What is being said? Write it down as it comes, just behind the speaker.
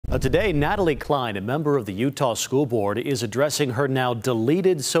Today, Natalie Cline, a member of the Utah School Board, is addressing her now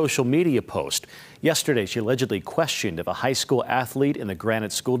deleted social media post. Yesterday, she allegedly questioned if a high school athlete in the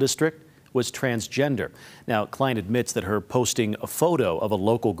Granite school district was transgender. Now, Cline admits that her posting a photo of a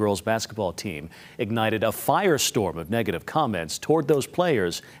local girls basketball team ignited a firestorm of negative comments toward those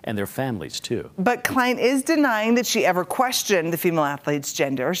players and their families, too. But Cline is denying that she ever questioned the female athlete's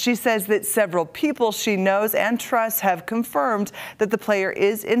gender. She says that several people she knows and trusts have confirmed that the player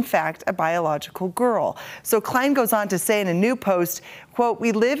is, in fact, a biological girl. So Cline goes on to say in a new post, quote,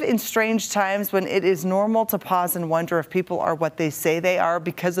 "We live in strange times when it is normal to pause and wonder if people are what they say they are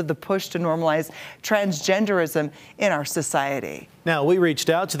because of the push to normalize transgenderism in our society." Now, we reached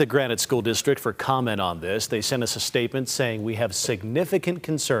out to the Granite School District for comment on this. They sent us a statement saying we have significant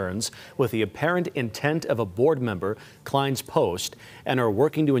concerns with the apparent intent of a board member, Cline's post, and are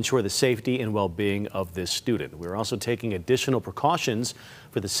working to ensure the safety and well-being of this student. We're also taking additional precautions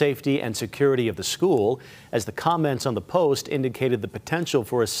for the safety and security of the school, as the comments on the post indicated the potential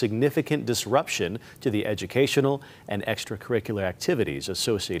for a significant disruption to the educational and extracurricular activities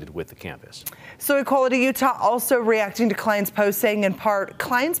associated with the campus. So Equality Utah also reacting to Cline's post, saying in part,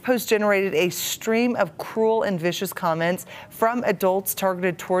 Cline's post generated a stream of cruel and vicious comments from adults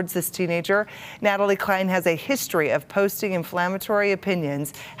targeted towards this teenager. Natalie Cline has a history of posting inflammatory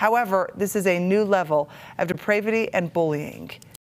opinions. However, this is a new level of depravity and bullying.